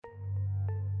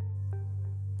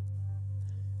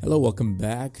Hello, welcome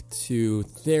back to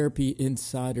Therapy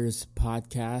Insiders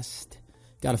Podcast.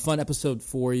 Got a fun episode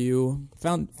for you.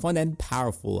 Found fun and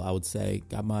powerful, I would say.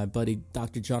 Got my buddy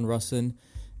Dr. John Rusin,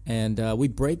 and we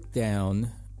break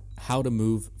down how to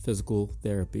move physical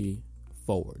therapy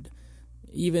forward.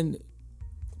 Even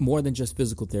more than just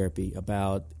physical therapy,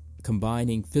 about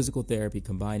combining physical therapy,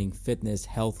 combining fitness,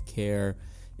 healthcare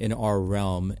in our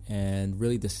realm, and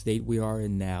really the state we are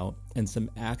in now, and some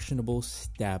actionable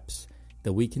steps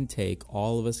that we can take,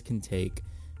 all of us can take,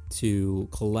 to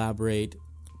collaborate,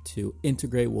 to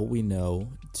integrate what we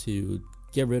know, to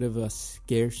get rid of a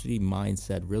scarcity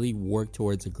mindset, really work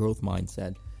towards a growth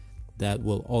mindset that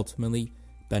will ultimately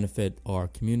benefit our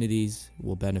communities,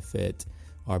 will benefit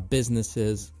our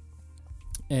businesses.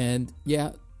 And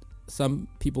yeah, some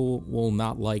people will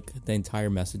not like the entire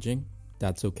messaging.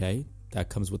 That's okay. That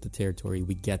comes with the territory.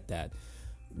 We get that.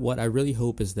 What I really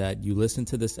hope is that you listen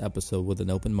to this episode with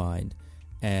an open mind,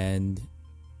 and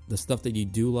the stuff that you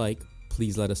do like,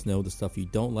 please let us know. The stuff you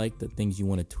don't like, the things you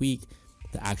want to tweak,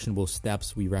 the actionable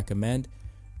steps we recommend,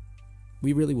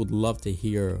 we really would love to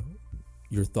hear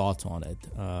your thoughts on it.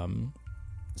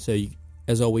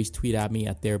 As always, tweet at me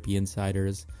at Therapy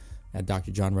Insiders, at Dr.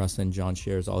 John Rusin. John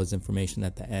shares all his information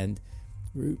at the end.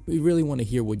 We really want to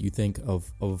hear what you think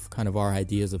of kind of our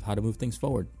ideas of how to move things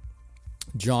forward.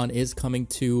 John is coming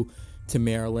to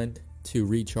Maryland to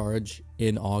Recharge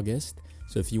in August.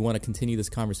 So if you want to continue this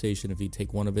conversation, if you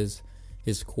take one of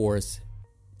his course,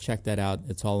 check that out.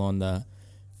 It's all on the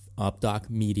UpDoc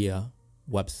Media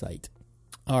website.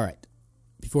 All right.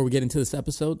 Before we get into this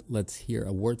episode, let's hear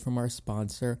a word from our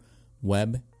sponsor,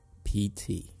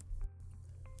 WebPT.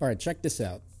 All right, check this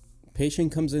out.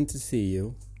 Patient comes in to see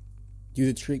you, do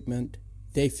the treatment,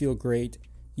 they feel great,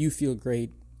 you feel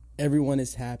great, everyone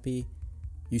is happy,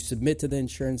 you submit to the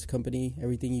insurance company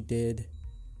everything you did,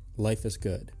 life is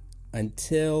good.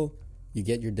 Until you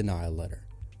get your denial letter.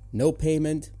 No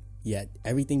payment, yet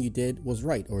everything you did was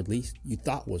right, or at least you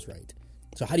thought was right.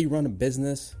 So how do you run a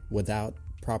business without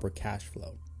proper cash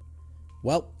flow?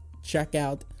 Well, check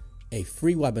out a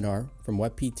free webinar from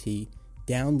WebPT,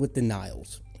 Down with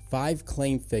Denials. 5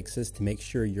 claim fixes to make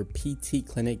sure your PT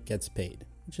clinic gets paid,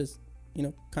 which is,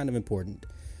 kind of important.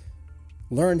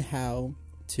 Learn how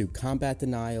to combat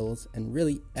denials and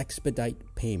really expedite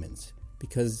payments,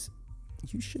 because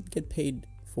you should get paid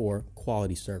for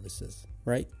quality services,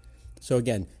 right? So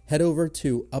again, head over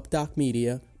to UpDoc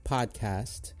Media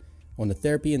podcast on the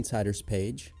Therapy Insiders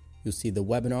page. You'll see the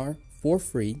webinar for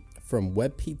free from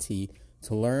WebPT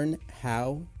to learn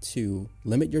how to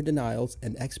limit your denials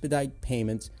and expedite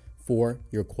payments for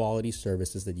your quality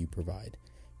services that you provide.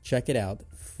 Check it out,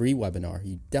 free webinar.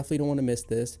 You definitely don't want to miss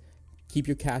this. Keep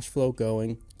your cash flow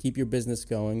going, keep your business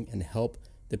going, and help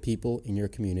the people in your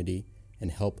community and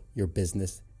help your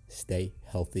business stay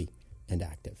healthy and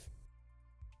active.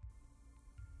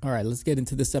 All right, let's get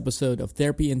into this episode of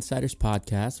Therapy Insiders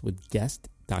Podcast with guest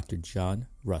Dr. John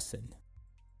Rusin.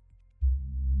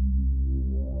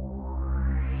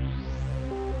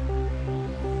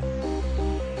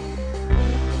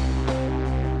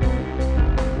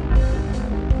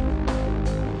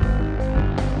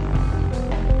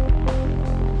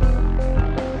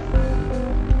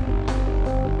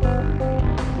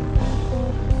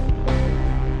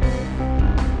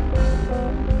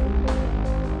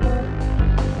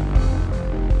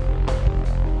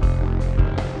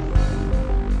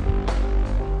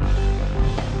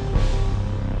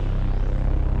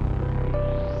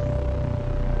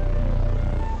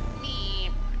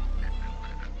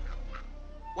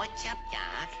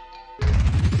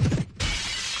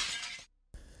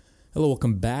 Hello,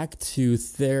 welcome back to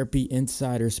Therapy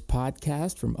Insiders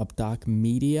Podcast from UpDoc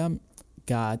Media.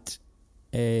 Got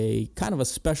a kind of a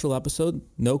special episode,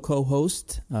 no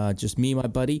co-host, just me and my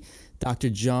buddy, Dr.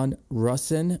 John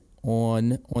Rusin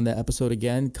on the episode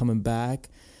again, coming back.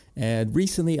 And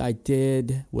recently I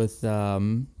did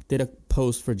a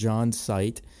post for John's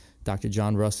site,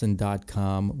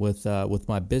 drjohnrusin.com, with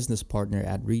my business partner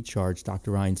at Recharge, Dr.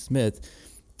 Ryan Smith.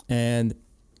 And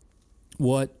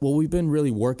what we've been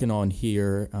really working on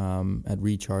here at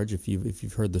Recharge, if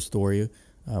you've heard the story,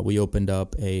 we opened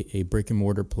up a brick and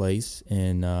mortar place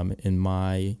in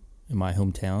my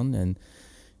hometown and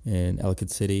in Ellicott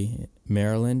City,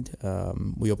 Maryland.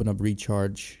 We opened up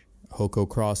Recharge, Hoko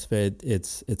CrossFit.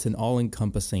 It's an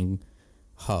all-encompassing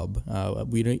hub.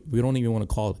 We don't even want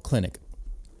to call it a clinic.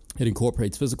 It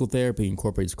incorporates physical therapy,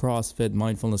 incorporates CrossFit,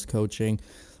 mindfulness coaching.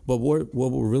 But what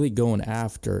we're really going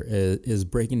after is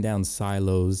breaking down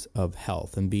silos of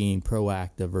health and being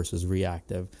proactive versus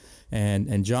reactive.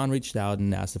 And John reached out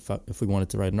and asked if we wanted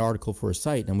to write an article for a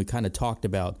site, and we kind of talked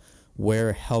about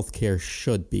where healthcare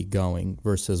should be going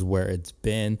versus where it's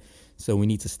been. So we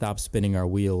need to stop spinning our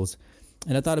wheels.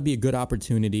 And I thought it'd be a good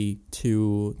opportunity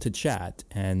to chat.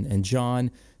 And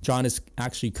John is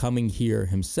actually coming here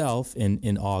himself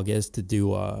in August to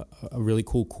do a really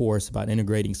cool course about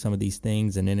integrating some of these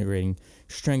things and integrating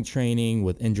strength training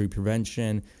with injury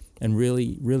prevention and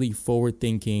really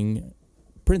forward-thinking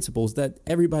principles that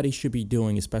everybody should be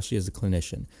doing, especially as a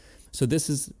clinician. So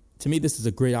to me, this is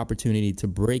a great opportunity to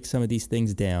break some of these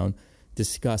things down,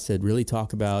 discuss it, really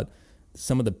talk about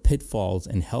some of the pitfalls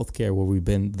in healthcare where we've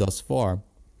been thus far,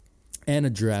 and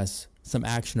address some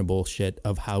actionable shit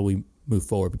of how we move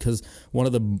forward. Because one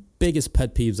of the biggest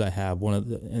pet peeves I have,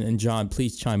 and John,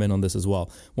 please chime in on this as well.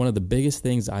 One of the biggest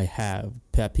things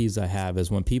pet peeves I have,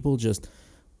 is when people just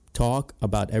talk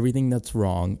about everything that's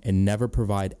wrong and never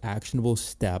provide actionable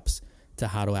steps to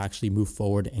how to actually move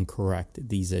forward and correct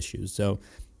these issues. So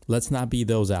let's not be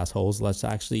those assholes. Let's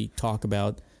actually talk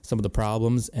about some of the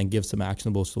problems and give some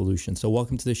actionable solutions. So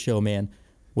welcome to the show, man.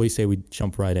 What do you say we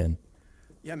jump right in?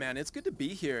 Yeah, man, it's good to be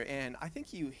here. And I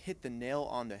think you hit the nail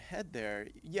on the head there.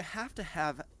 You have to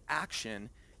have action.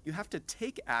 You have to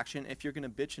take action if you're going to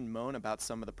bitch and moan about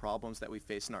some of the problems that we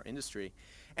face in our industry.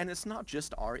 And it's not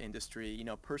just our industry,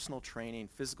 personal training,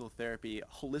 physical therapy,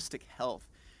 holistic health.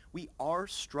 We are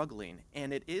struggling,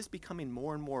 and it is becoming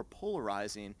more and more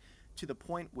polarizing to the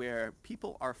point where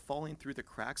people are falling through the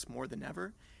cracks more than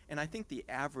ever. And I think the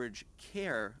average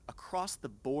care across the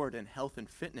board in health and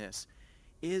fitness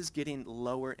is getting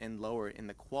lower and lower in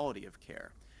the quality of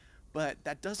care. But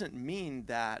that doesn't mean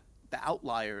that the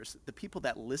outliers, the people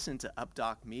that listen to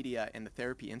UpDoc Media and the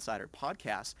Therapy Insider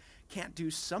podcast, can't do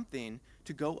something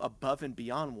to go above and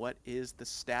beyond what is the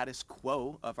status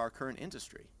quo of our current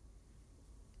industry.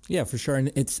 Yeah, for sure.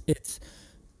 And it's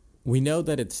we know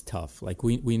that it's tough. Like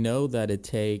we know that it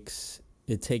takes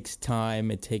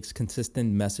time, it takes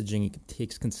consistent messaging, it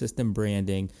takes consistent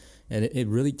branding, and it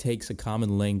really takes a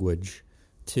common language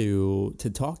to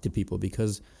talk to people,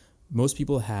 because most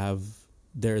people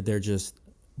they're just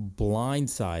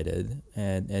blindsided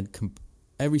and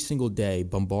every single day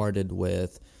bombarded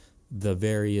with the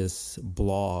various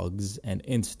blogs and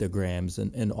Instagrams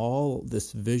and all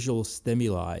this visual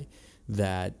stimuli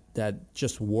that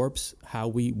just warps how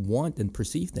we want and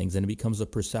perceive things, and it becomes a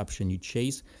perception. You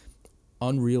chase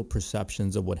unreal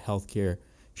perceptions of what healthcare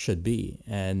should be,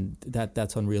 and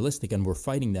that's unrealistic, and we're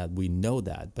fighting that. We know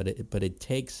that, but it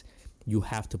takes, you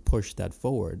have to push that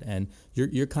forward, and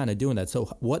you're kind of doing that. So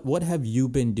what have you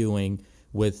been doing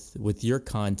with your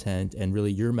content and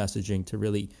really your messaging to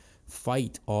really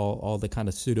fight all the kind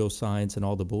of pseudoscience and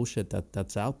all the bullshit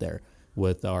that's out there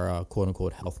with our quote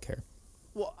unquote healthcare?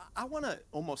 Well, I want to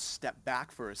almost step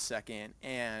back for a second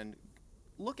and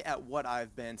look at what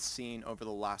I've been seeing over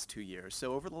the last 2 years.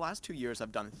 So over the last 2 years,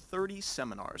 I've done 30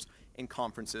 seminars in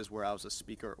conferences where I was a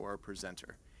speaker or a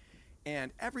presenter.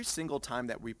 And every single time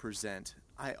that we present,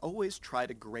 I always try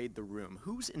to grade the room.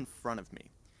 Who's in front of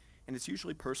me? And it's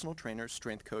usually personal trainers,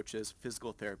 strength coaches,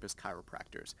 physical therapists,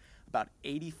 chiropractors. About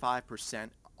 85%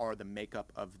 are the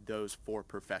makeup of those four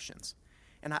professions.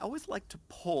 And I always like to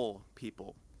poll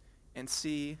people and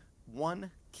see one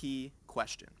key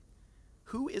question.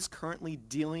 Who is currently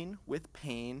dealing with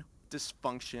pain,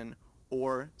 dysfunction,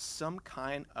 or some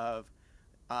kind of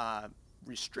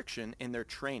restriction in their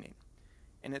training?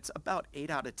 And it's about 8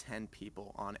 out of 10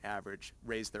 people on average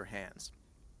raise their hands.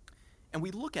 And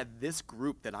we look at this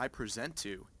group that I present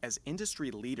to as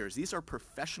industry leaders. These are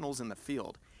professionals in the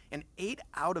field. And 8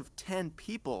 out of 10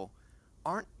 people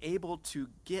aren't able to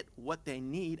get what they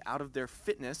need out of their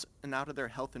fitness and out of their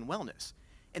health and wellness.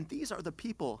 And these are the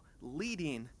people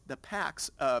leading the packs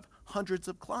of hundreds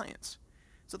of clients.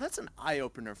 So that's an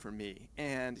eye-opener for me.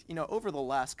 And, over the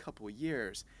last couple of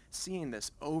years, seeing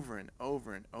this over and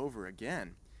over and over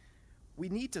again, we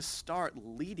need to start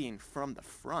leading from the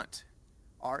front.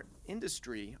 Our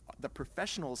industry, the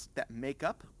professionals that make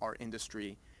up our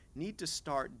industry, need to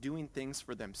start doing things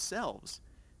for themselves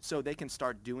so they can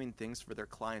start doing things for their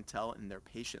clientele and their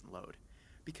patient load.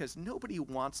 Because nobody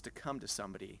wants to come to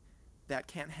somebody that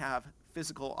can't have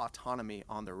physical autonomy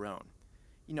on their own.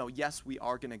 Yes, we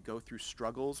are going to go through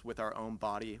struggles with our own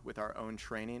body, with our own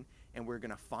training, and we're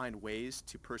going to find ways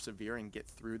to persevere and get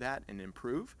through that and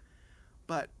improve.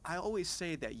 But I always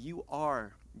say that you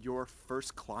are your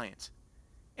first client.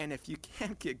 And if you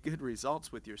can't get good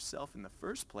results with yourself in the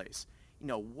first place,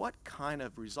 what kind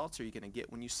of results are you going to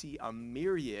get when you see a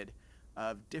myriad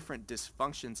of different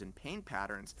dysfunctions and pain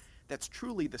patterns? That's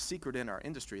truly the secret in our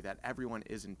industry, that everyone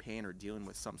is in pain or dealing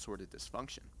with some sort of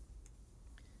dysfunction.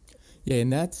 Yeah,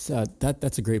 and that's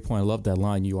a great point. I love that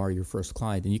line. You are your first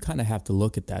client, and you kind of have to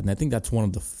look at that. And I think that's one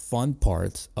of the fun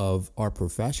parts of our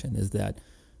profession is that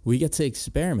we get to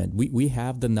experiment. We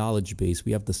have the knowledge base,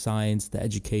 we have the science, the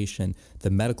education, the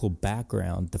medical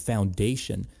background, the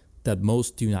foundation that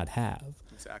most do not have.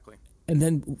 Exactly. And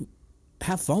then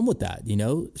have fun with that.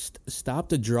 Stop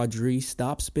the drudgery,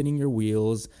 stop spinning your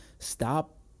wheels,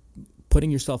 stop putting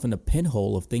yourself in a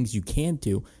pinhole of things you can't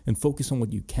do and focus on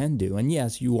what you can do. And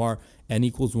yes, you are N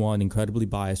equals 1, incredibly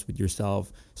biased with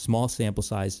yourself, small sample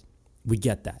size. We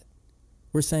get that.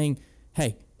 We're saying,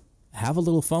 hey, have a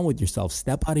little fun with yourself.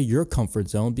 Step out of your comfort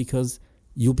zone because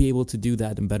you'll be able to do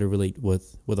that and better relate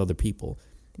with other people.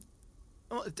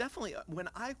 Well, definitely. When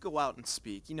I go out and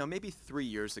speak, maybe 3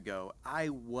 years ago, I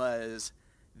was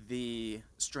the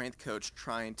strength coach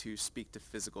trying to speak to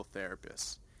physical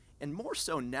therapists. And more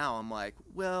so now, I'm like,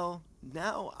 well,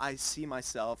 now I see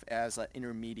myself as an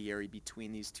intermediary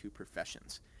between these two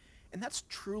professions. And that's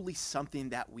truly something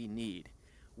that we need.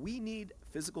 We need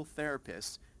physical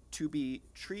therapists to be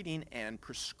treating and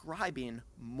prescribing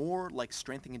more like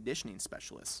strength and conditioning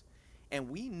specialists. And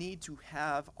we need to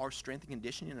have our strength and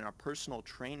conditioning and our personal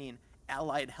training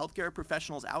allied healthcare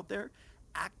professionals out there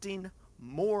acting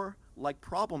more like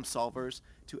problem solvers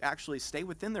to actually stay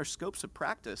within their scopes of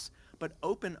practice, but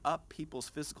open up people's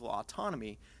physical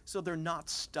autonomy so they're not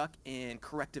stuck in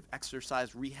corrective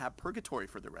exercise rehab purgatory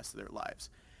for the rest of their lives.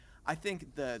 I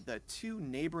think the two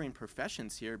neighboring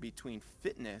professions here between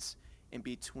fitness and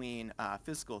between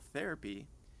physical therapy,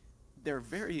 they're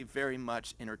very, very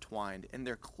much intertwined, and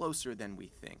they're closer than we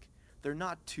think. They're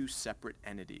not two separate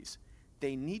entities.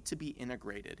 They need to be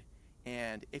integrated,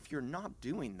 and if you're not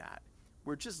doing that,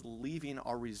 we're just leaving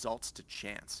our results to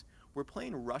chance. We're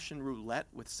playing Russian roulette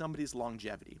with somebody's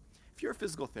longevity. If you're a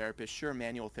physical therapist, sure,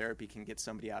 manual therapy can get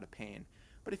somebody out of pain,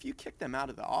 but if you kick them out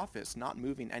of the office not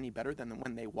moving any better than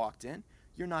when they walked in,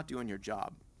 you're not doing your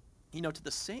job. To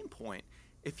the same point,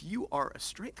 if you are a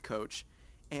strength coach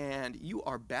and you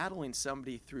are battling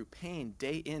somebody through pain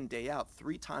day in, day out,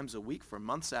 3 times a week for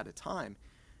months at a time,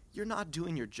 you're not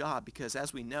doing your job because,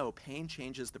 as we know, pain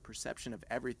changes the perception of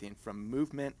everything from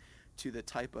movement to the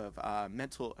type of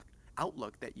mental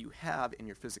outlook that you have in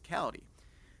your physicality.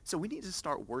 So we need to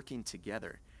start working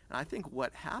together. And I think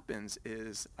what happens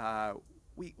is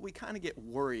we kind of get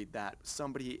worried that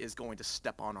somebody is going to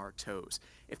step on our toes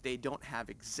if they don't have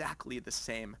exactly the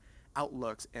same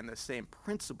outlooks and the same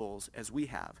principles as we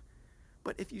have.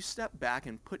 But if you step back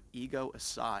and put ego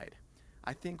aside,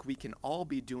 I think we can all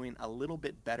be doing a little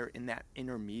bit better in that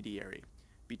intermediary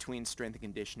between strength and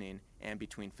conditioning and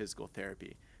between physical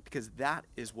therapy, because that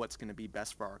is what's going to be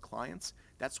best for our clients.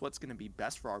 That's what's going to be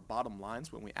best for our bottom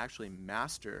lines when we actually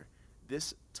master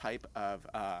this type of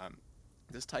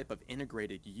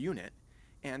integrated unit.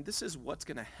 And this is what's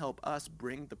going to help us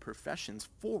bring the professions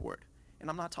forward. And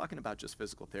I'm not talking about just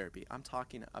physical therapy. I'm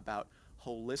talking about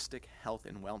holistic health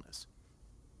and wellness.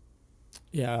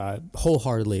 Yeah, I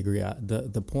wholeheartedly agree.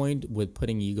 The point with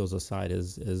putting egos aside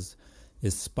is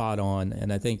spot on,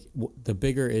 and I think the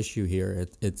bigger issue here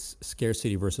it's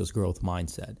scarcity versus growth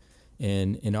mindset.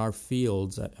 In our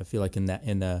fields, I feel like in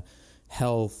the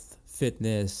health,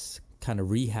 fitness, kind of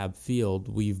rehab field,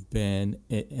 we've been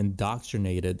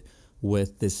indoctrinated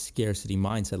with this scarcity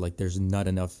mindset, like there's not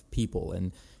enough people,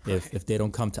 and if they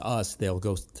don't come to us, they'll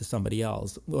go to somebody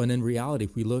else. And in reality,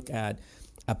 if we look at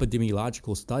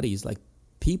epidemiological studies, like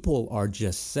people are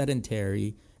just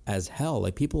sedentary as hell.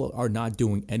 Like people are not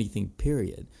doing anything,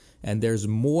 period. And there's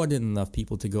more than enough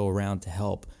people to go around to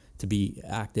help to be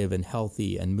active and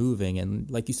healthy and moving. And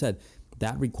like you said,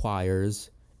 that requires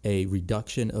a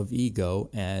reduction of ego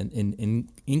and an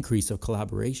increase of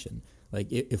collaboration.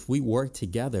 Like if we work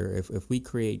together, if we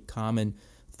create common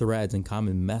threads and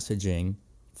common messaging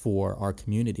for our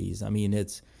communities, I mean,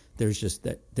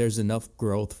 there's enough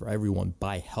growth for everyone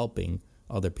by helping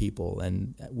other people,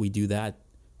 and we do that,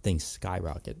 things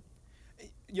skyrocket.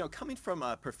 Coming from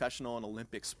a professional and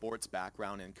Olympic sports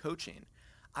background in coaching,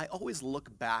 I always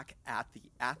look back at the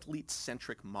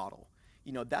athlete-centric model.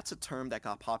 That's a term that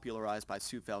got popularized by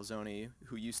Sue Falzoni,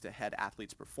 who used to head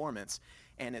Athletes Performance,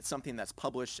 and it's something that's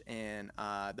published in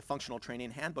the Functional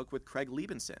Training Handbook with Craig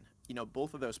Liebenson.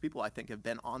 Both of those people, I think, have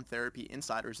been on Therapy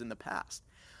Insiders in the past.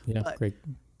 Yeah, but great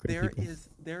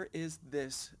there is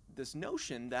this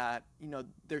notion that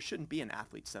there shouldn't be an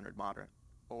athlete-centered model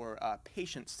or a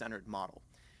patient-centered model.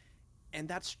 And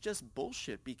that's just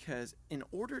bullshit, because in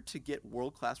order to get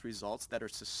world-class results that are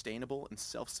sustainable and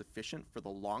self-sufficient for the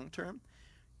long term,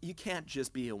 you can't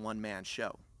just be a one-man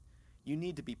show. You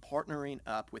need to be partnering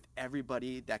up with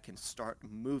everybody that can start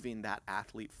moving that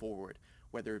athlete forward,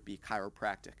 whether it be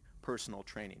chiropractic, personal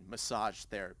training, massage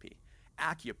therapy,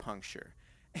 acupuncture,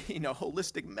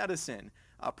 holistic medicine,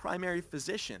 primary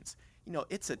physicians.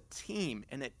 It's a team,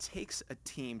 and it takes a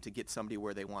team to get somebody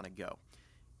where they want to go.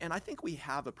 And I think we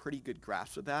have a pretty good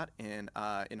grasp of that in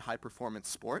high performance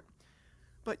sport.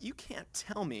 But you can't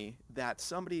tell me that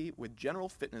somebody with general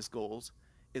fitness goals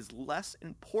is less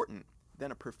important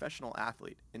than a professional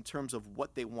athlete in terms of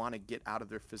what they want to get out of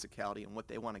their physicality and what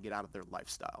they want to get out of their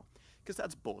lifestyle. Because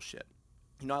that's bullshit.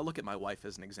 I look at my wife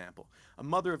as an example. A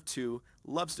mother of two,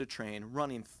 loves to train,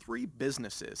 running 3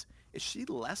 businesses. Is she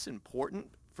less important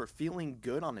for feeling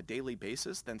good on a daily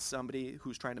basis than somebody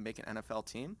who's trying to make an NFL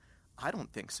team? I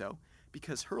don't think so,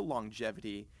 because her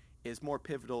longevity is more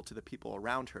pivotal to the people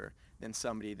around her than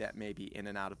somebody that may be in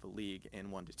and out of the league in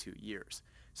 1 to 2 years.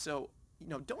 So,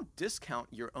 don't discount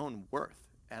your own worth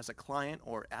as a client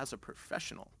or as a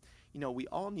professional. We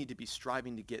all need to be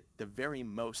striving to get the very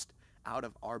most out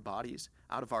of our bodies,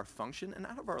 out of our function, and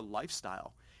out of our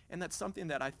lifestyle. And that's something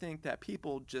that I think that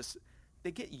people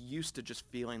they get used to just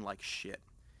feeling like shit.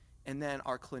 And then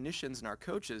our clinicians and our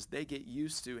coaches, they get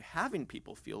used to having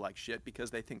people feel like shit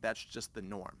because they think that's just the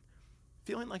norm.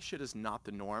 Feeling like shit is not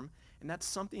the norm, and that's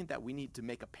something that we need to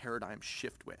make a paradigm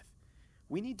shift with.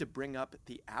 We need to bring up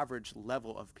the average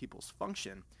level of people's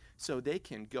function so they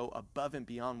can go above and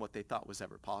beyond what they thought was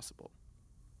ever possible.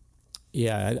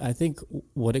 Yeah, I think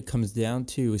what it comes down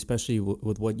to, especially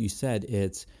with what you said,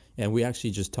 and we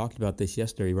actually just talked about this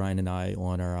yesterday, Ryan and I,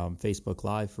 on our Facebook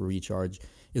Live for Recharge,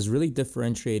 is really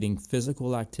differentiating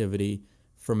physical activity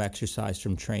from exercise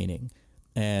from training.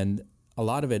 And a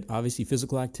lot of it, obviously,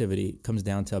 physical activity comes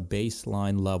down to a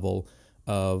baseline level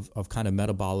of kind of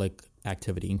metabolic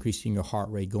activity, increasing your heart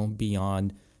rate, going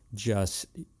beyond just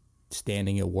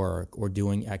standing at work or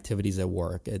doing activities at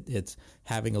work. It's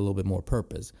having a little bit more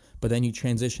purpose. But then you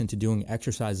transition to doing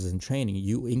exercises and training.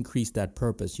 You increase that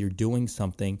purpose. You're doing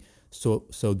something, so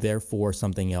therefore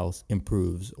something else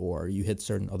improves, or you hit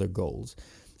certain other goals.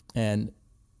 And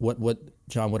what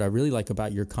John, what I really like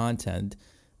about your content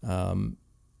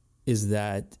is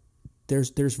that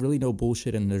there's really no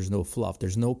bullshit and there's no fluff.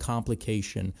 There's no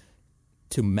complication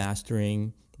to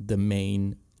mastering the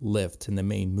main lift and the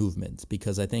main movements,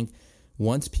 because I think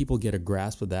once people get a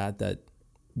grasp of that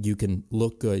you can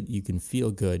look good, you can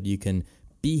feel good, you can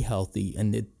be healthy,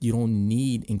 and you don't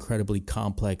need incredibly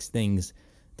complex things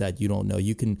that you don't know.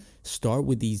 You can start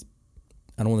with these,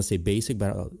 I don't want to say basic,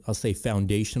 but I'll say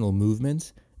foundational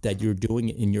movements that you're doing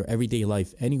in your everyday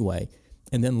life anyway,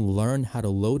 and then learn how to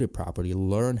load it properly,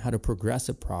 learn how to progress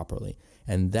it properly.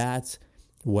 And that's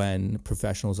when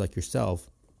professionals like yourself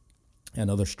and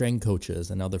other strength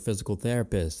coaches and other physical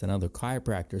therapists and other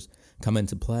chiropractors come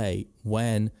into play,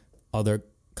 when other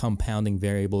compounding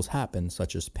variables happen,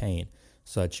 such as pain,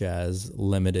 such as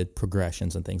limited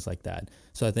progressions and things like that.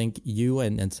 So I think you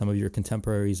and some of your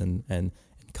contemporaries and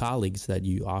colleagues that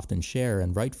you often share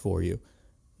and write for you,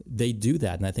 they do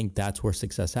that. And I think that's where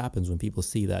success happens, when people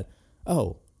see that,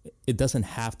 oh, it doesn't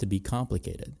have to be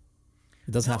complicated.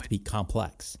 It doesn't have to be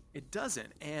complex. It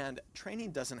doesn't. And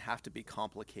training doesn't have to be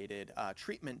complicated.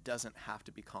 Treatment doesn't have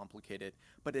to be complicated,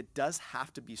 but it does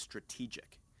have to be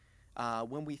strategic.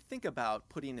 When we think about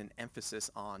putting an emphasis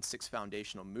on 6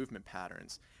 foundational movement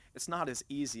patterns, it's not as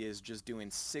easy as just doing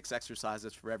 6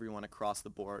 exercises for everyone across the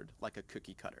board like a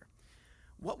cookie cutter.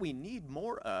 What we need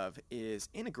more of is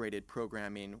integrated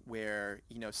programming where,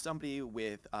 somebody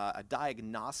with a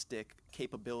diagnostic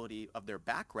capability of their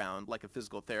background, like a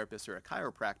physical therapist or a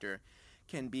chiropractor,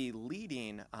 can be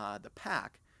leading the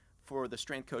pack for the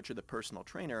strength coach or the personal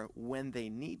trainer when they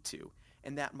need to.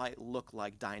 And that might look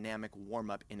like dynamic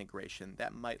warm-up integration.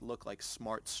 That might look like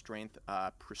smart strength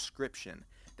prescription.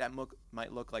 That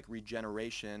might look like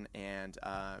regeneration and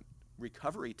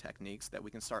recovery techniques that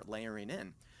we can start layering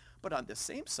in. But on the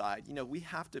same side, we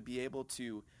have to be able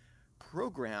to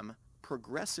program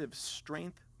progressive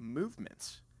strength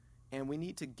movements. And we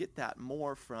need to get that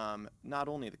more from not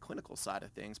only the clinical side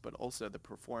of things, but also the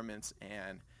performance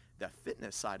and the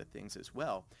fitness side of things as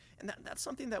well. And that's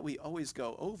something that we always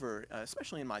go over,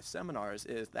 especially in my seminars,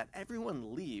 is that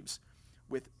everyone leaves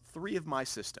with 3 of my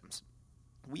systems.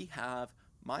 We have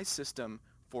my system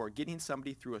for getting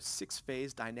somebody through a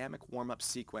 6-phase dynamic warm-up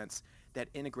sequence that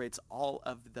integrates all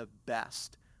of the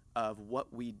best of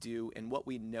what we do and what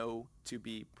we know to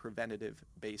be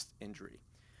preventative-based injury.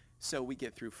 So we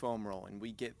get through foam rolling,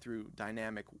 we get through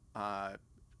dynamic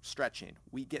stretching,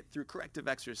 we get through corrective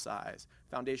exercise,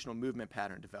 foundational movement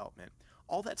pattern development.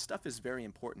 All that stuff is very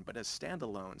important, but as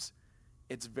standalones,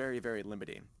 it's very, very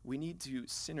limiting. We need to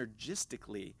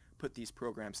synergistically put these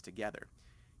programs together.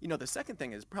 The second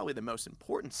thing is probably the most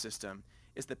important system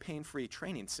is the pain-free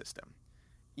training system.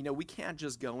 We can't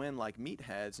just go in like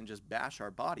meatheads and just bash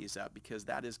our bodies up, because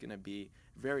that is going to be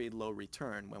very low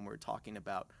return when we're talking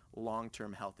about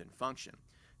long-term health and function.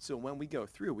 So when we go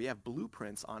through, we have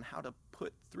blueprints on how to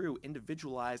put through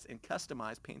individualized and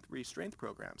customized pain-free strength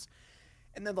programs.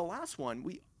 And then the last one,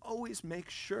 we always make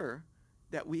sure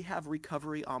that we have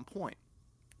recovery on point,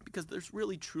 because there's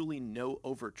really truly no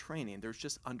overtraining. There's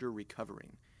just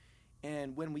under-recovering.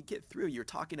 And when we get through, you're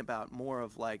talking about more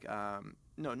of like,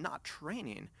 no, not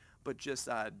training, but just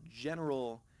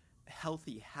general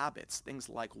healthy habits, things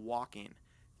like walking,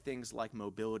 things like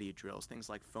mobility drills, things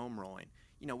like foam rolling.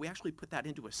 We actually put that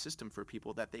into a system for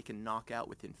people that they can knock out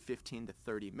within 15 to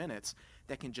 30 minutes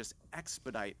that can just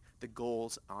expedite the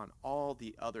goals on all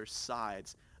the other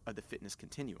sides of the fitness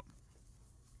continuum.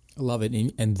 I love it.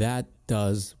 And that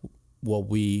does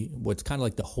what's kind of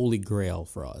like the holy grail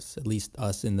for us, at least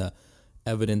us in the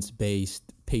evidence-based,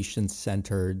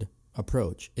 patient-centered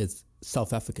approach. It's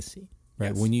self-efficacy, right?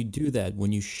 Yes. When you do that,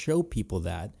 when you show people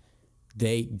that,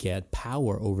 they get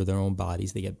power over their own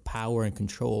bodies. They get power and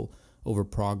control over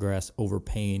progress, over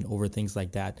pain, over things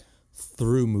like that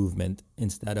through movement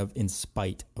instead of in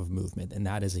spite of movement. And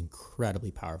that is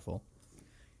incredibly powerful.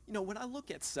 When I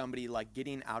look at somebody like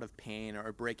getting out of pain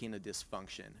or breaking a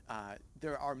dysfunction,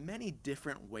 there are many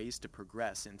different ways to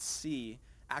progress and see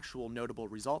actual notable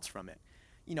results from it.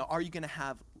 Are you going to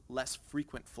have less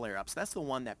frequent flare-ups? That's the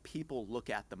one that people look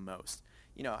at the most.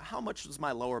 How much does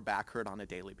my lower back hurt on a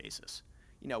daily basis?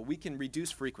 We can reduce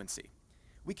frequency.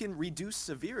 We can reduce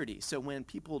severity. So when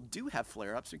people do have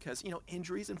flare-ups, because,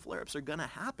 injuries and flare-ups are going to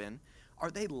happen,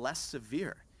 are they less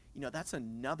severe? That's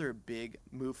another big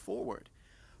move forward.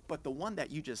 But the one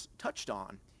that you just touched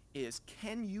on is,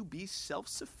 can you be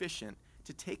self-sufficient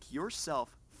to take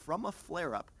yourself from a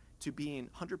flare-up to being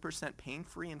 100%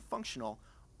 pain-free and functional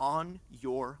on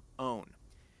your own?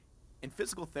 And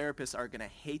physical therapists are going to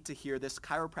hate to hear this.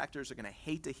 Chiropractors are going to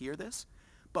hate to hear this.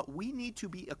 But we need to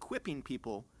be equipping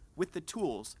people with the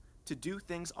tools to do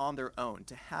things on their own,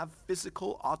 to have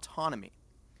physical autonomy.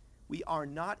 We are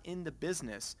not in the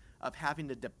business of having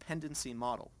a dependency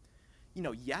model.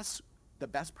 Yes, the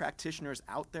best practitioners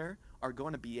out there are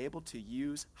going to be able to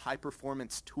use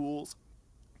high-performance tools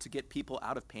to get people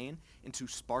out of pain and to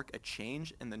spark a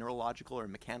change in the neurological or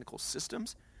mechanical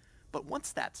systems. But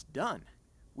once that's done,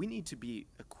 we need to be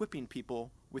equipping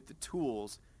people with the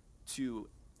tools to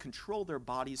control their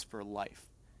bodies for life.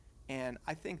 And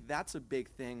I think that's a big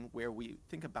thing where we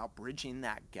think about bridging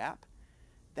that gap.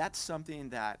 That's something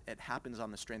that it happens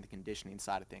on the strength and conditioning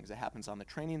side of things. It happens on the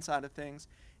training side of things,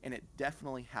 and it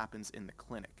definitely happens in the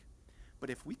clinic. But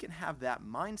if we can have that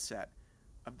mindset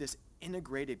of this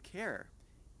integrated care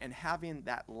and having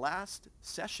that last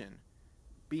session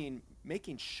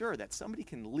making sure that somebody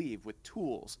can leave with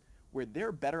tools where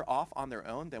they're better off on their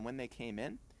own than when they came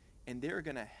in, and they're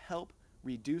going to help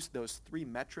reduce those three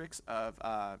metrics of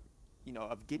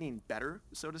getting better,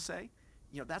 so to say,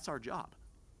 that's our job.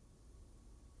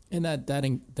 And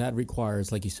that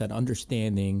requires, like you said,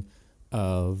 understanding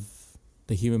of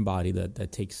the human body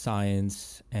that takes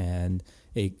science and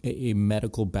a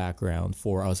medical background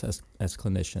for us as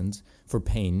clinicians for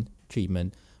pain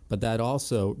treatment. But that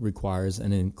also requires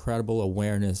an incredible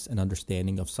awareness and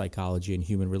understanding of psychology and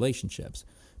human relationships.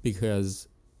 Because,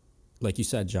 like you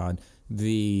said, John,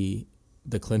 the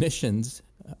clinicians,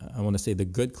 I want to say the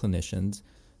good clinicians,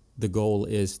 the goal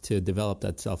is to develop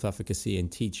that self-efficacy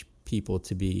and teach people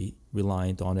to be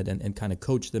reliant on it and kind of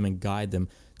coach them and guide them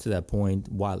to that point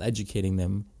while educating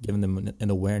them, giving them an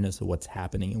awareness of what's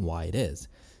happening and why it is.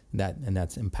 And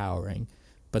that's empowering.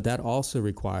 But that also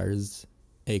requires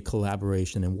a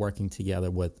collaboration and working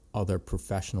together with other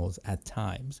professionals at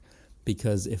times.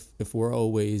 Because if we're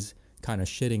always kind of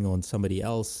shitting on somebody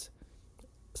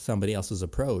else's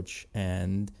approach,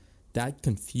 and that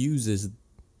confuses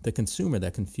the consumer,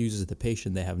 that confuses the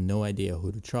patient. They have no idea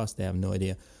who to trust. They have no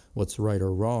idea what's right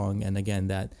or wrong. And again,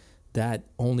 that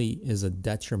only is a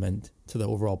detriment to the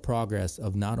overall progress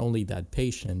of not only that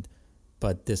patient,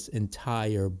 but this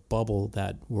entire bubble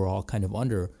that we're all kind of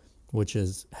under, which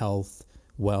is health,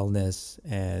 wellness,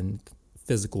 and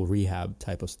physical rehab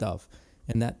type of stuff.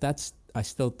 And that's I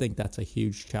still think that's a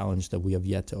huge challenge that we have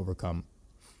yet to overcome.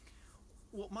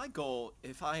 Well, my goal,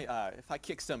 if I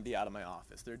kick somebody out of my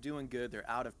office, they're doing good, they're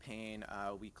out of pain,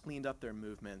 we cleaned up their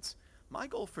movements, my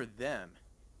goal for them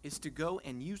is to go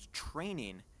and use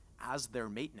training as their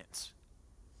maintenance.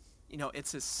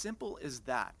 It's as simple as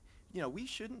that. We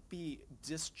shouldn't be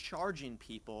discharging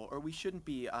people, or we shouldn't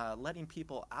be letting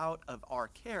people out of our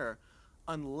care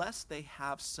unless they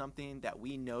have something that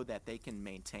we know that they can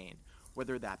maintain,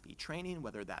 whether that be training,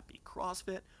 whether that be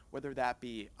CrossFit, whether that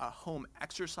be a home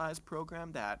exercise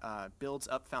program that builds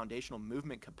up foundational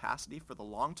movement capacity for the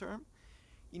long term.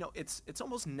 It's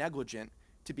almost negligent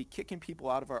to be kicking people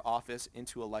out of our office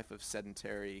into a life of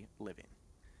sedentary living.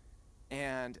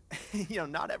 And,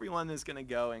 not everyone is going to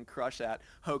go and crush at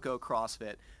Hoko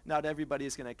CrossFit. Not everybody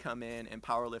is going to come in and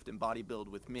powerlift and bodybuild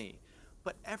with me.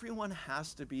 But everyone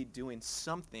has to be doing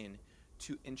something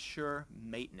to ensure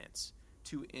maintenance,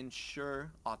 to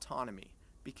ensure autonomy.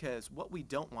 Because what we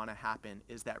don't want to happen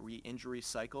is that re-injury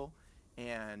cycle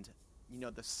and,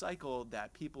 the cycle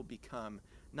that people become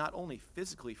not only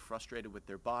physically frustrated with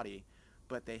their body,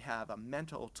 but they have a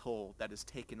mental toll that is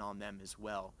taken on them as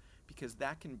well. Because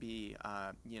that can be,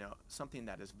 something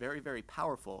that is very, very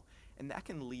powerful, and that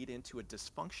can lead into a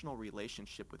dysfunctional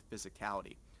relationship with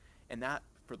physicality. And that,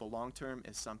 for the long term,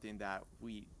 is something that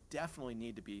we definitely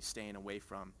need to be staying away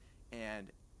from.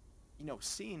 And,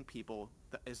 seeing people,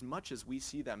 as much as we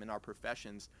see them in our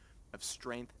professions of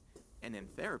strength and in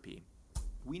therapy,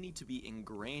 we need to be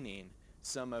ingraining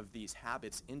some of these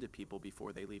habits into people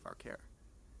before they leave our care.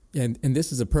 And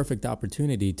this is a perfect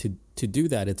opportunity to do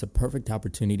that. It's a perfect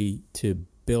opportunity to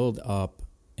build up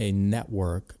a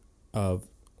network of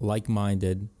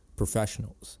like-minded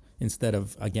professionals instead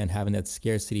of, again, having that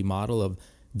scarcity model of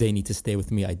they need to stay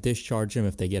with me. I discharge them.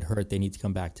 If they get hurt, they need to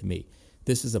come back to me.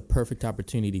 This is a perfect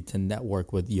opportunity to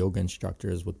network with yoga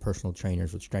instructors, with personal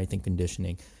trainers, with strength and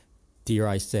conditioning. Dare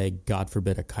I say, God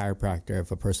forbid, a chiropractor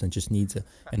if a person just needs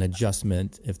an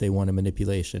adjustment, if they want a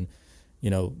manipulation.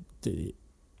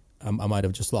 I might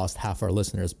have just lost half our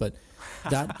listeners, but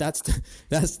that's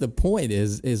the point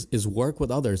is work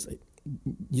with others.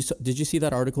 Did you see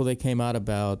that article that came out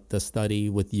about the study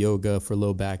with yoga for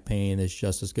low back pain is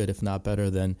just as good, if not better,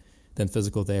 than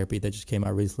physical therapy that just came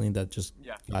out recently that just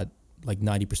got like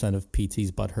 90% of PT's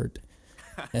butt hurt?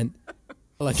 And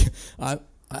like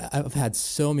I've had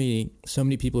so many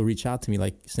people reach out to me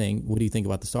like saying, what do you think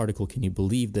about this article? Can you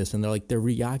believe this? And they're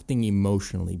reacting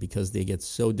emotionally because they get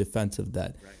so defensive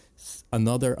that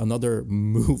another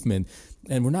movement,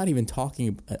 and we're not even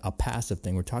talking a passive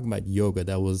thing. We're talking about yoga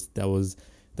that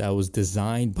was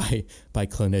designed by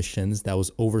clinicians, that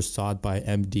was oversaw by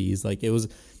MDs. Like it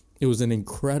was an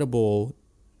incredible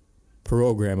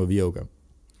program of yoga.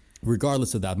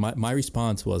 Regardless of that, my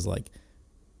response was like,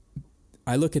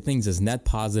 I look at things as net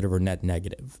positive or net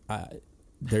negative.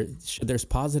 There's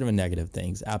positive and negative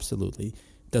things, absolutely.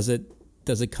 Does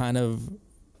it kind of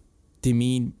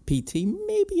demean PT?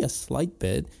 Maybe a slight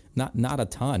bit, not a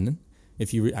ton.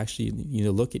 If you actually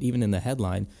look at even in the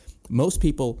headline, most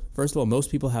people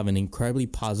have an incredibly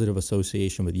positive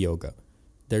association with yoga.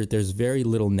 There's very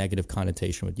little negative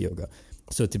connotation with yoga.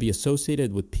 So to be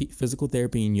associated with physical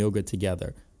therapy and yoga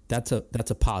together, that's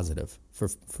a positive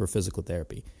for physical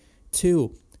therapy.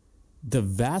 2, the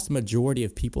vast majority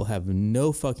of people have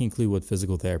no fucking clue what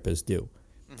physical therapists do.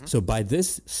 Mm-hmm. So by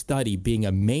this study being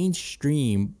a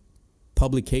mainstream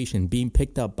publication, being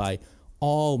picked up by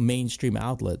all mainstream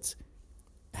outlets,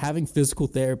 having physical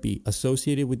therapy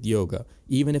associated with yoga,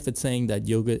 even if it's saying that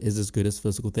yoga is as good as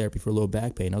physical therapy for low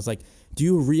back pain, I was like, do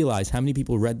you realize how many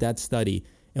people read that study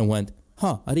and went,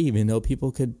 I didn't even know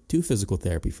people could do physical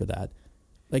therapy for that?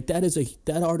 Like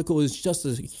that article is just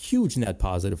a huge net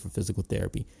positive for physical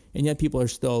therapy. And yet people are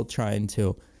still trying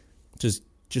to just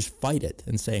fight it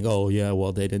and saying, oh yeah,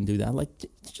 well they didn't do that. Like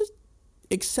just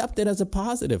accept it as a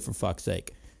positive, for fuck's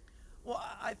sake. Well,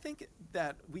 I think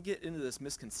that we get into this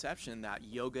misconception that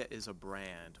yoga is a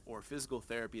brand or physical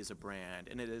therapy is a brand,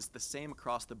 and it is the same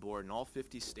across the board in all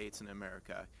 50 states in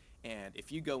America. And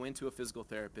if you go into a physical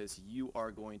therapist, you are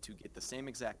going to get the same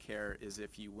exact care as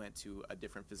if you went to a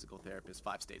different physical therapist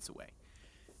 5 states away.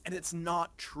 And it's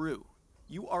not true.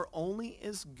 You are only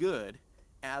as good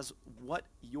as what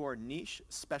your niche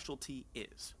specialty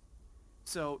is.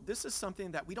 So this is something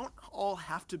that we don't all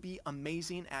have to be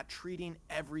amazing at treating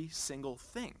every single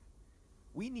thing.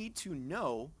 We need to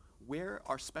know where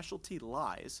our specialty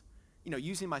lies.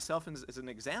 Using myself as an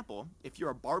example, if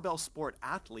you're a barbell sport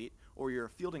athlete or you're a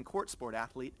field and court sport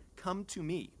athlete, come to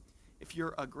me. If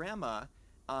you're a grandma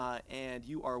and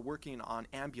you are working on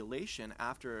ambulation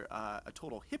after a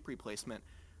total hip replacement,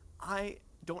 I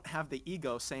don't have the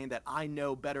ego saying that I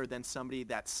know better than somebody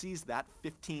that sees that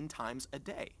 15 times a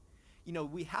day.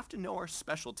 We have to know our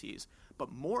specialties,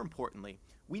 but more importantly,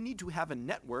 we need to have a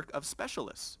network of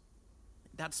specialists.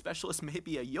 That specialist may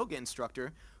be a yoga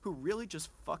instructor who really just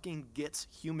fucking gets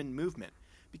human movement.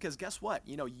 Because guess what?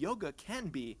 Yoga can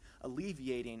be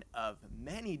alleviating of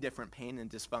many different pain and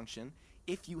dysfunction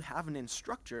if you have an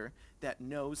instructor that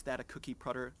knows that a cookie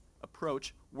cutter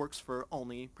approach works for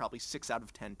only probably 6 out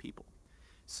of 10 people.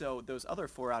 So those other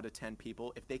 4 out of 10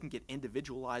 people, if they can get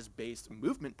individualized based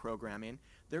movement programming,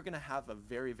 they're going to have a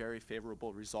very, very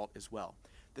favorable result as well.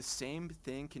 The same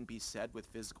thing can be said with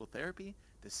physical therapy.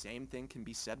 The same thing can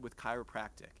be said with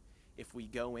chiropractic. If we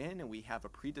go in and we have a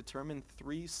predetermined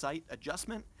 3-site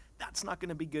adjustment, that's not going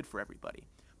to be good for everybody.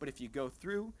 But if you go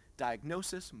through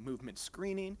diagnosis, movement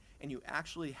screening, and you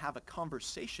actually have a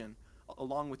conversation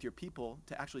along with your people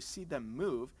to actually see them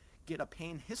move, get a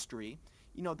pain history,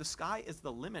 the sky is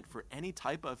the limit for any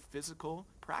type of physical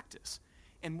practice.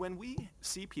 And when we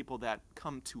see people that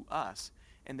come to us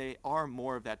and they are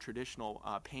more of that traditional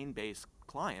pain-based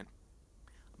client,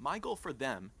 my goal for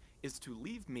them is to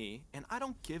leave me, and I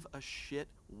don't give a shit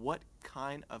what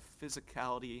kind of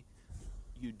physicality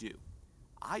you do.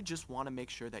 I just want to make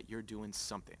sure that you're doing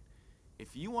something.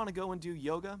 If you want to go and do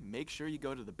yoga, make sure you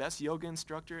go to the best yoga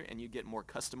instructor and you get more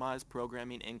customized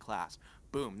programming in class.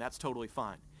 Boom, that's totally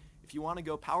fine. If you want to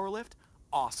go powerlift,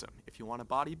 awesome. If you want to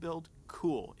bodybuild,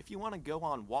 cool. If you want to go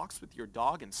on walks with your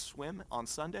dog and swim on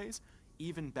Sundays,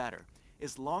 even better.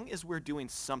 As long as we're doing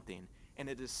something, and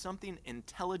it is something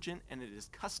intelligent and it is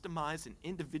customized and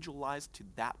individualized to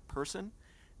that person,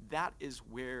 that is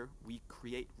where we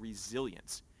create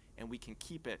resilience, and we can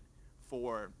keep it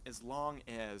for as long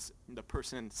as the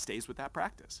person stays with that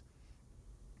practice.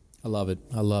 I love it.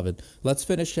 I love it. Let's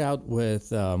finish out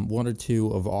with 1 or 2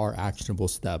 of our actionable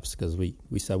steps, because we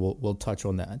said we'll touch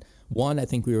on that. One, I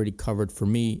think we already covered for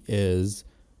me, is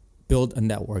build a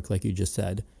network, like you just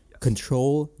said. Yes.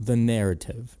 Control the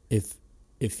narrative.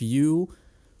 If you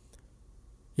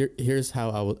here's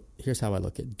how I look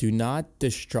at it. Do not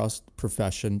distrust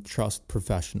profession, trust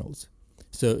professionals.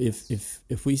 So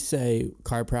if we say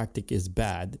chiropractic is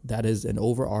bad, that is an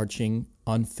overarching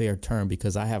unfair term,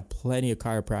 because I have plenty of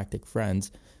chiropractic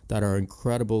friends that are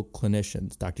incredible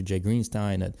clinicians. Dr. Jay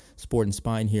Greenstein at Sport and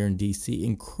Spine here in DC,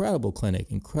 incredible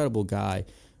clinic, incredible guy,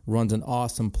 runs an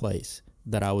awesome place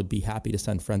that I would be happy to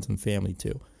send friends and family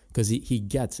to, because he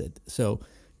gets it. So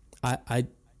I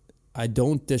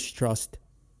don't distrust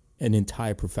an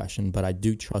entire profession, but I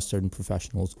do trust certain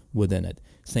professionals within it.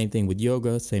 Same thing with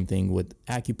yoga, same thing with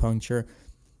acupuncture.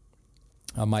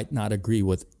 I might not agree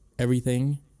with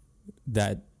everything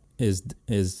that is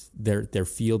their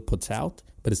field puts out,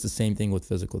 but it's the same thing with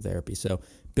physical therapy. So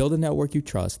build a network you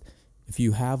trust. If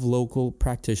you have local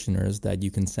practitioners that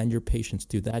you can send your patients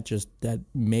to, that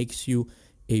makes you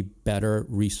a better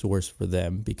resource for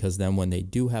them, because then when they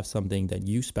do have something that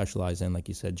you specialize in, like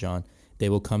you said, John, they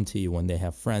will come to you. When they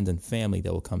have friends and family, they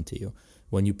will come to you.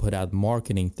 When you put out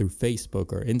marketing through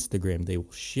Facebook or Instagram, they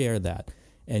will share that,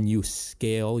 and you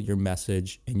scale your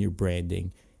message and your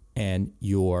branding and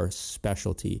your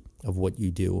specialty of what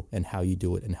you do and how you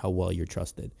do it and how well you're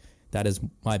trusted. That is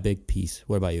my big piece.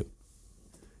 What about you?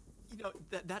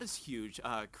 That is huge.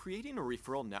 Creating a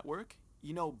referral network,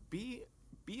 be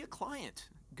a client.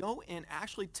 Go and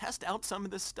actually test out some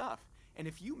of this stuff. And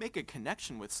if you make a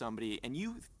connection with somebody and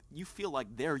you feel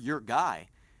like they're your guy,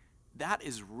 that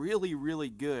is really, really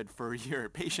good for your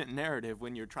patient narrative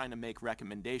when you're trying to make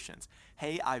recommendations.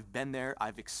 Hey, I've been there.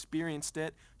 I've experienced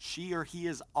it. She or he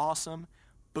is awesome.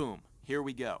 Boom. Here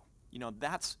we go.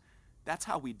 That's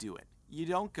how we do it. You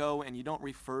don't go and you don't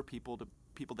refer people to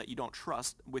people that you don't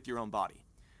trust with your own body.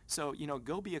 So,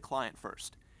 go be a client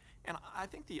first. And I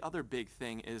think the other big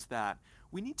thing is that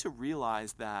we need to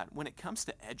realize that when it comes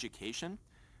to education,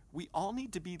 we all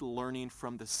need to be learning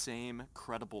from the same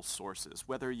credible sources,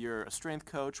 whether you're a strength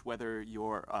coach, whether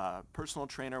you're a personal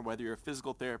trainer, whether you're a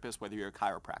physical therapist, whether you're a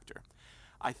chiropractor.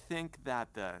 I think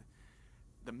that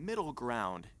the middle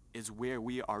ground is where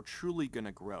we are truly going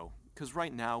to grow, because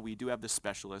right now we do have the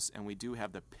specialists and we do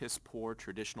have the piss poor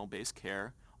traditional-based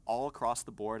care all across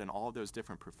the board in all of those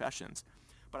different professions.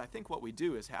 But I think what we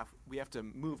do is we have to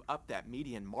move up that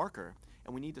median marker,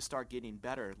 and we need to start getting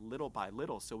better little by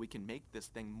little so we can make this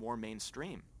thing more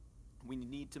mainstream. We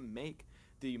need to make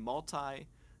the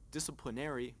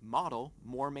multidisciplinary model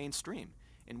more mainstream.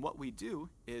 And what we do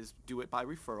is do it by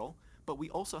referral, but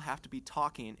we also have to be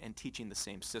talking and teaching the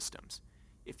same systems.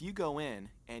 If you go in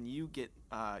and you give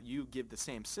the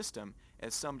same system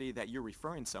as somebody that you're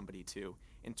referring somebody to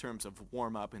in terms of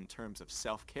warm-up, in terms of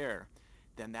self-care,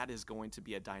 then that is going to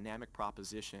be a dynamic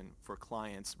proposition for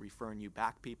clients referring you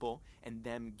back people and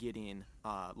them getting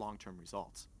long-term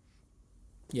results.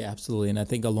 Yeah, absolutely. And I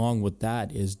think along with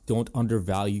that is don't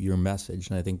undervalue your message.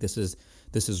 And I think this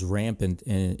is rampant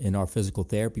in our physical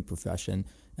therapy profession.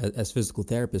 As physical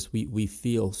therapists, we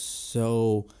feel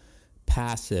so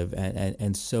passive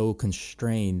and so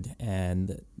constrained,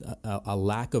 and a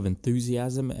lack of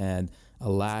enthusiasm and a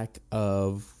lack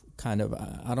of kind of,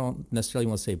 I don't necessarily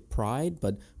want to say pride,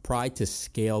 but pride to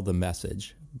scale the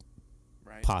message.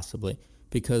 Right. possibly,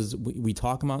 because we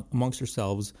talk amongst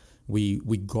ourselves. We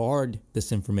guard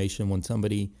this information when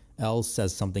somebody else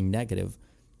says something negative,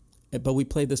 but we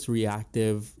play this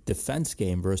reactive defense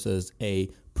game versus a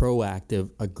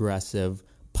proactive, aggressive,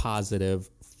 positive,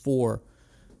 forward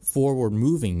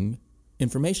moving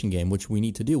information game, which we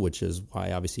need to do, which is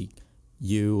why obviously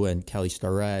you and Kelly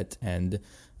Starrett and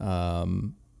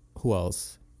who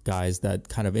else, guys that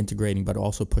kind of integrating but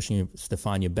also pushing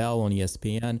Stefania Bell on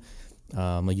ESPN,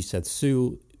 like you said,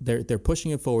 Sue, they're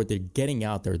pushing it forward. They're getting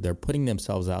out there. They're putting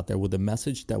themselves out there with a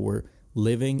message that we're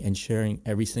living and sharing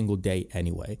every single day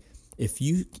anyway. If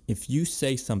you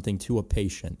say something to a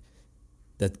patient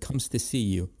that comes to see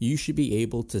you, you should be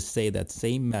able to say that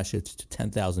same message to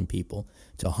 10,000 people,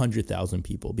 to 100,000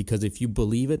 people, because if you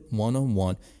believe it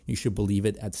one-on-one, you should believe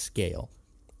it at scale.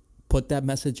 Put that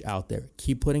message out there.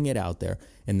 Keep putting it out there,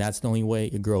 and that's the only way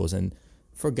it grows. And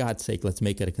for God's sake, let's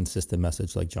make it a consistent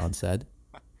message, like John said.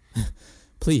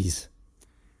 Please.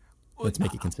 Let's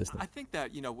make it consistent. I think that,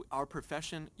 our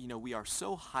profession, we are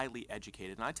so highly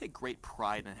educated, and I take great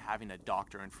pride in having a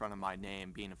doctor in front of my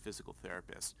name, being a physical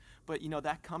therapist. But,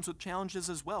 that comes with challenges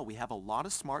as well. We have a lot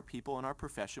of smart people in our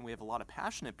profession. We have a lot of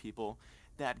passionate people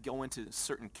that go into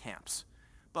certain camps.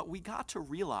 But we got to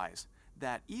realize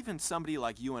that even somebody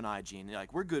like you and I, Gene,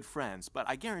 we're good friends, but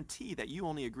I guarantee that you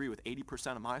only agree with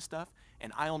 80% of my stuff,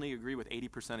 and I only agree with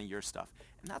 80% of your stuff.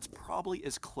 And that's probably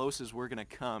as close as we're going to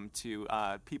come to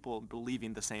people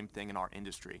believing the same thing in our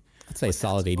industry. I'd say a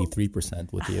solid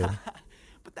 83% with you.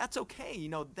 But that's okay.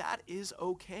 That is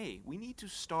okay. We need to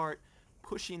start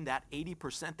pushing that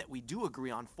 80% that we do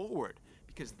agree on forward,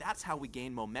 because that's how we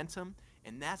gain momentum,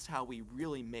 and that's how we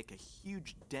really make a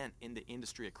huge dent in the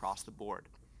industry across the board.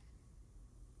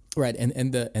 Right,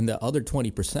 and the other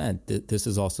 20%, this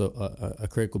is also a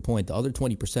critical point. The other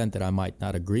 20% that I might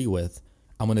not agree with,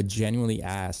 I'm going to genuinely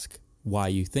ask why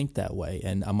you think that way,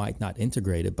 and I might not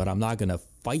integrate it, but I'm not going to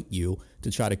fight you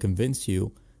to try to convince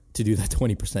you to do that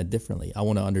 20% differently. I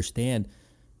want to understand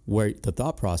where the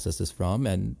thought process is from,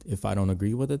 and if I don't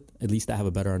agree with it, at least I have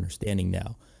a better understanding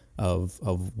now of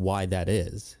why that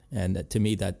is. And to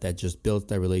me, that just builds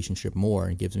that relationship more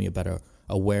and gives me a better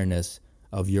awareness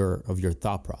of your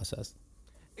thought process.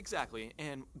 Exactly.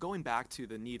 And going back to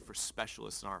the need for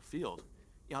specialists in our field,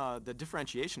 the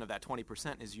differentiation of that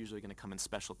 20% is usually going to come in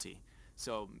specialty.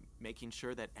 So making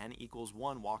sure that N equals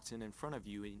 1 walks in front of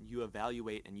you and you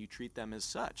evaluate and you treat them as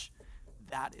such,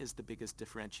 that is the biggest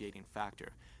differentiating factor.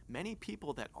 Many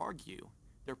people that argue,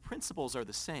 their principles are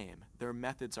the same, their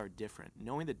methods are different.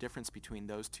 Knowing the difference between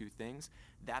those two things,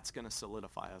 that's going to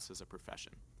solidify us as a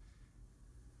profession.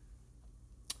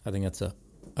 I think that's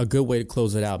a good way to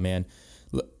close it out, man.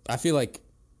 I feel like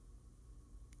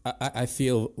I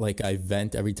feel like I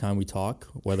vent every time we talk,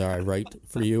 whether I write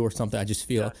for you or something. I just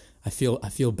feel I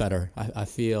feel better. I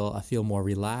feel more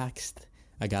relaxed.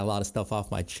 I got a lot of stuff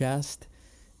off my chest.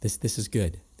 This is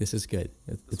good. This is good.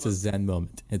 It's a zen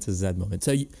moment. It's a zen moment.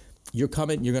 So you're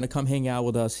coming. You're gonna come hang out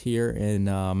with us here in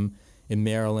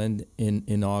Maryland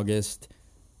in August.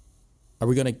 Are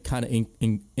we going to kind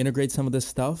of integrate some of this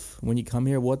stuff when you come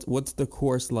here? What's the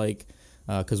course like?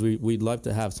 Because we'd love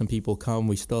to have some people come.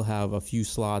 We still have a few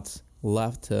slots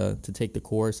left to take the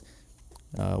course.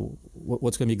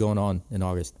 What's going to be going on in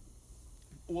August?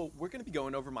 Well, we're going to be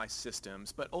going over my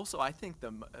systems, but also I think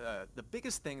the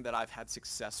biggest thing that I've had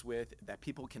success with that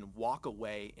people can walk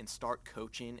away and start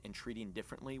coaching and treating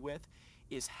differently with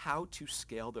is how to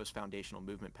scale those foundational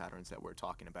movement patterns that we're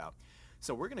talking about.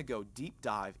 So we're going to go deep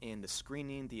dive in the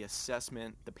screening, the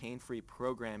assessment, the pain-free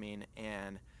programming,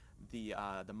 and the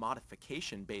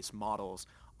modification-based models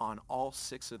on all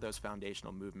 6 of those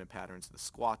foundational movement patterns: the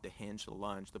squat, the hinge, the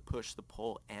lunge, the push, the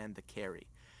pull, and the carry.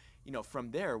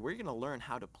 From there, we're going to learn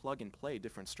how to plug and play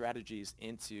different strategies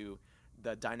into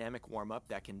the dynamic warm-up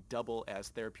that can double as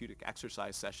therapeutic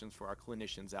exercise sessions for our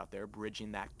clinicians out there,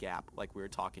 bridging that gap like we were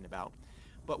talking about.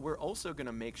 But we're also going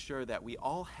to make sure that we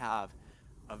all have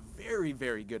a very,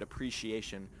 very good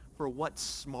appreciation for what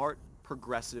smart,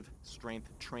 progressive strength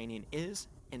training is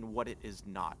and what it is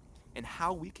not, and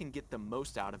how we can get the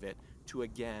most out of it to,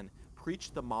 again,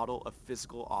 preach the model of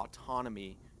physical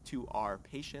autonomy to our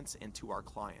patients and to our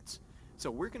clients. So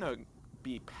we're going to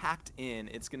be packed in.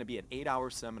 It's going to be an 8-hour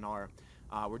seminar.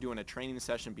 We're doing a training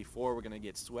session before. We're going to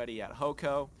get sweaty at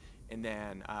HOCO, and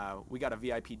then we got a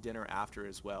VIP dinner after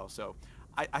as well. So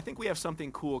I think we have something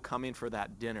cool coming for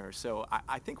that dinner. So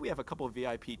I think we have a couple of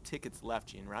VIP tickets left,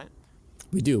 Gene, right?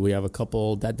 We do. We have a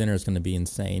couple. That dinner is going to be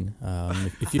insane.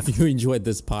 If you enjoyed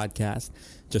this podcast,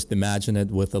 just imagine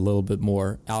it with a little bit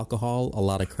more alcohol, a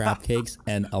lot of crab cakes,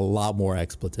 and a lot more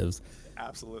expletives.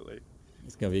 Absolutely.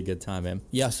 It's gonna be a good time, man.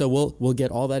 Yeah, so we'll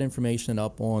get all that information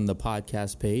up on the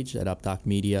podcast page at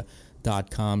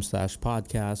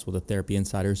updocmedia.com/podcast with the Therapy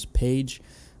Insiders page.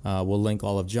 We'll link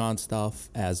all of John's stuff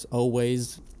as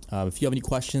always. If you have any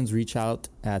questions, reach out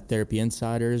at Therapy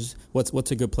Insiders.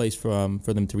 What's a good place for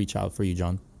them to reach out for you,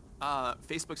 John?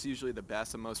 Facebook's usually the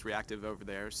best and most reactive over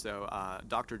there. So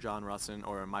Dr. John Rusin,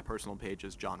 or my personal page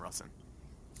is John Rusin.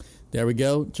 There we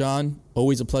go, John.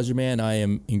 Always a pleasure, man. I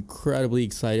am incredibly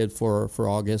excited for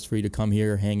August for you to come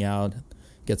here, hang out,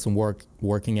 get some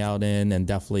working out in, and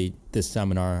definitely this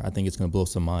seminar. I think it's going to blow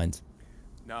some minds.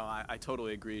 No, I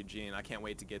totally agree, Gene. I can't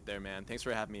wait to get there, man. Thanks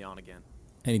for having me on again.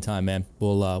 Anytime, man.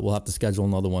 We'll have to schedule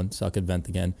another one so I could vent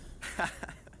again.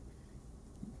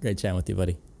 Great chatting with you,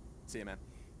 buddy. See you, man.